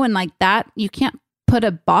 and like that, you can't put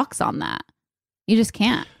a box on that. You just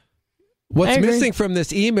can't. What's missing from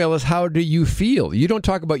this email is how do you feel? You don't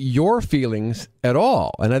talk about your feelings at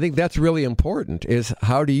all. And I think that's really important, is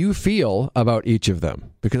how do you feel about each of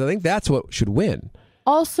them? Because I think that's what should win.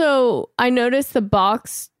 Also, I noticed the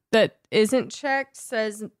box that isn't checked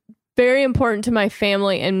says very important to my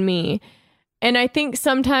family and me. And I think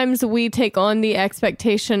sometimes we take on the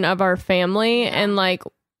expectation of our family and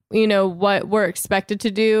what we're expected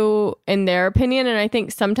to do in their opinion. And I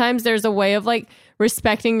think sometimes there's a way of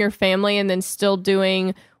respecting your family and then still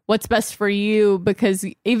doing what's best for you, because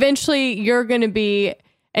eventually you're going to be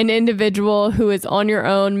an individual who is on your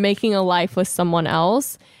own making a life with someone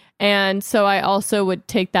else. And so I also would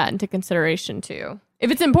take that into consideration too. If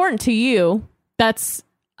it's important to you,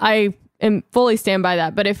 fully stand by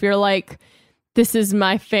that. But if you're like, this is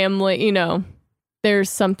my family, you know, there's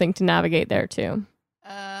something to navigate there too.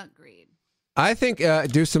 Agreed. I think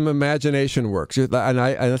do some imagination work. And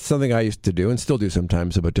that's something I used to do and still do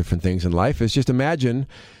sometimes about different things in life, is just imagine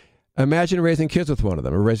raising kids with one of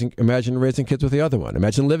them, or imagine raising kids with the other one.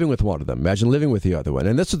 Imagine living with one of them. Imagine living with the other one.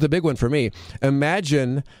 And this is the big one for me.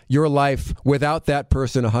 Imagine your life without that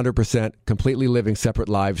person 100%, completely living separate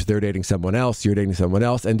lives. They're dating someone else, you're dating someone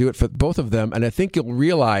else, and do it for both of them. And I think you'll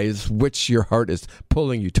realize which your heart is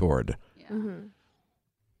pulling you toward. Yeah. Mm-hmm.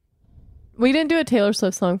 We didn't do a Taylor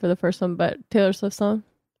Swift song for the first one, but Taylor Swift song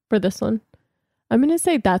for this one. I'm going to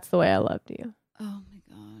say That's the Way I Loved You. Oh my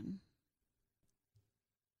God.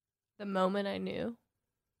 The moment I knew.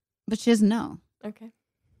 But she doesn't know. Okay.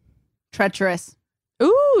 Treacherous.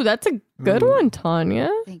 Ooh, that's a good one, Tanya.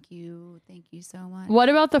 Thank you. Thank you so much. What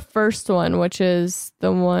about the first one, which is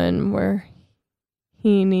the one where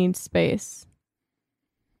he needs space?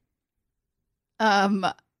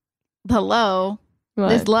 Hello. What?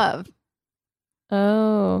 This love.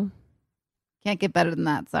 Oh. Can't get better than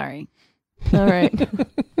that. Sorry. All right.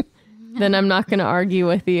 Then I'm not going to argue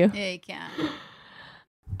with you. Yeah, you can.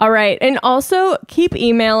 All right. And also keep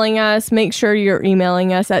emailing us. Make sure you're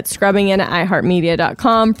emailing us at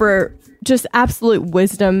scrubbingin@iheartmedia.com for just absolute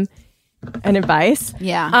wisdom and advice.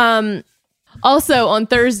 Yeah. Also on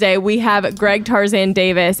Thursday, we have Greg Tarzan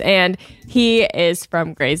Davis, and he is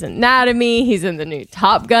from Grey's Anatomy. He's in the new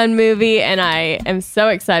Top Gun movie, and I am so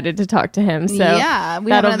excited to talk to him. So yeah,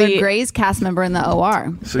 we have another Grey's cast member in the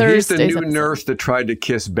OR. So he's the new nurse that tried to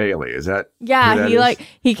kiss Bailey. Is that? Yeah, who that is?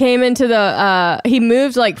 he came into the he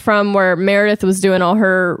moved like from where Meredith was doing all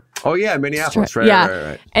her. Oh yeah, Minneapolis, right? Yeah,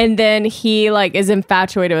 right. And then he like is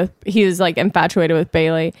infatuated with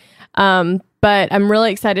Bailey. But I'm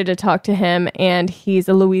really excited to talk to him, and he's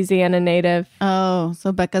a Louisiana native. Oh,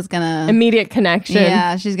 so Becca's gonna immediate connection.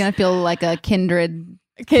 Yeah, she's gonna feel like a kindred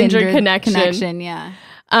connection. Yeah.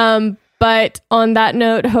 But on that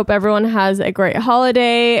note, hope everyone has a great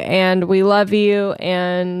holiday, and we love you,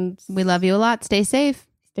 and we love you a lot. Stay safe.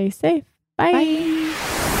 Stay safe. Bye. Bye.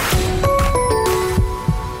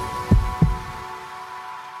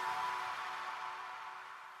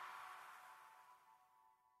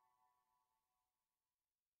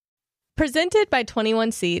 Presented by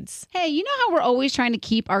 21 Seeds. Hey, you know how we're always trying to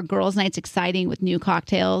keep our girls' nights exciting with new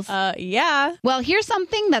cocktails? Yeah. Well, here's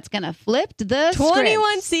something that's going to flip the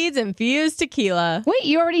 21 script. Seeds infused tequila. Wait,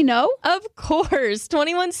 you already know? Of course.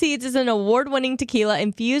 21 Seeds is an award-winning tequila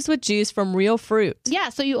infused with juice from real fruit. Yeah,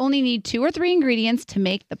 so you only need 2 or 3 ingredients to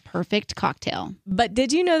make the perfect cocktail. But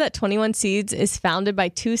did you know that 21 Seeds is founded by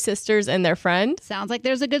 2 sisters and their friend? Sounds like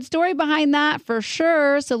there's a good story behind that for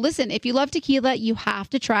sure. So listen, if you love tequila, you have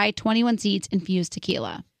to try 21 Seeds infused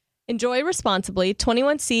tequila. Enjoy responsibly.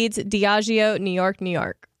 21 Seeds, Diageo, New York, New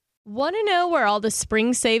York. Want to know where all the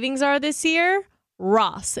spring savings are this year?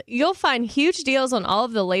 Ross. You'll find huge deals on all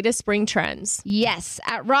of the latest spring trends. Yes,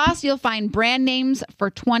 at Ross, you'll find brand names for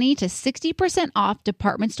 20 to 60% off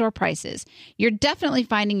department store prices. You're definitely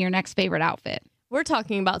finding your next favorite outfit. We're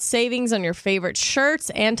talking about savings on your favorite shirts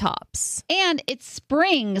and tops. And it's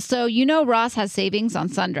spring, so you know Ross has savings on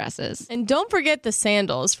sundresses. And don't forget the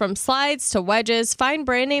sandals. From slides to wedges, find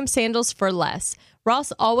brand name sandals for less.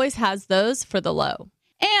 Ross always has those for the low.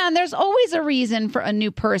 And there's always a reason for a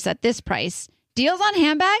new purse at this price. Deals on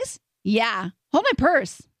handbags? Yeah. Hold my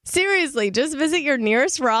purse. Seriously, just visit your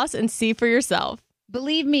nearest Ross and see for yourself.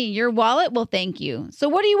 Believe me, your wallet will thank you. So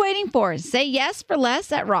what are you waiting for? Say yes for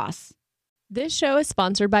less at Ross. This show is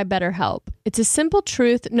sponsored by BetterHelp. It's a simple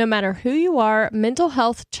truth. No matter who you are, mental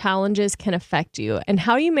health challenges can affect you, and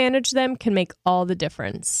how you manage them can make all the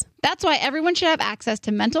difference. That's why everyone should have access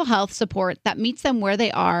to mental health support that meets them where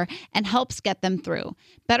they are and helps get them through.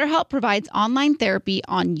 BetterHelp provides online therapy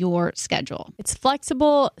on your schedule. It's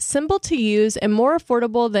flexible, simple to use, and more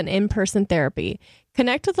affordable than in-person therapy.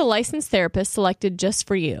 Connect with a licensed therapist selected just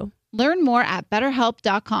for you. Learn more at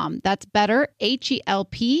BetterHelp.com. That's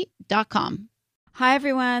BetterHelp.com. Hi,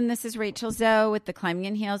 everyone. This is Rachel Zoe with the Climbing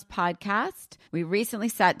in Heels podcast. We recently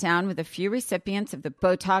sat down with a few recipients of the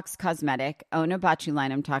Botox Cosmetic,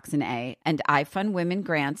 Onabotulinum Toxin A, and I Fund Women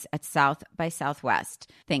grants at South by Southwest,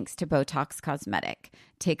 thanks to Botox Cosmetic.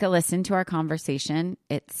 Take a listen to our conversation.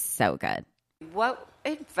 It's so good. What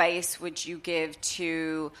advice would you give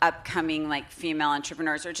to upcoming female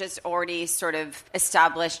entrepreneurs, or just already sort of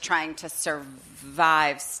established, trying to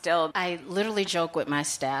survive still? I literally joke with my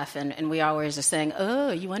staff, and we always are saying,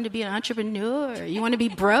 oh, you want to be an entrepreneur? You want to be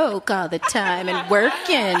broke all the time and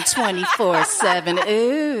working 24/7?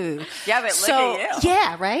 Ooh. Yeah, but look at you.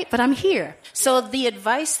 Yeah, right? But I'm here. So the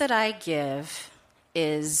advice that I give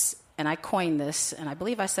is and I coined this, and I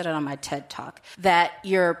believe I said it on my TED Talk, that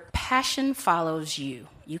your passion follows you.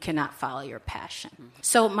 You cannot follow your passion.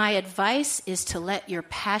 So my advice is to let your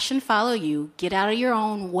passion follow you, get out of your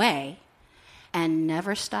own way, and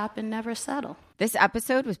never stop and never settle. This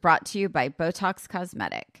episode was brought to you by Botox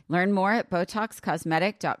Cosmetic. Learn more at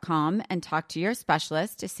BotoxCosmetic.com and talk to your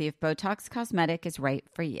specialist to see if Botox Cosmetic is right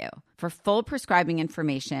for you. For full prescribing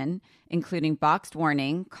information, including boxed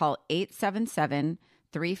warning, call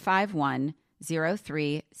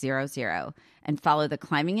 877-351-0300 and follow the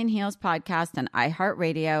Climbing in Heels podcast on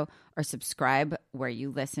iHeartRadio or subscribe where you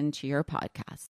listen to your podcast.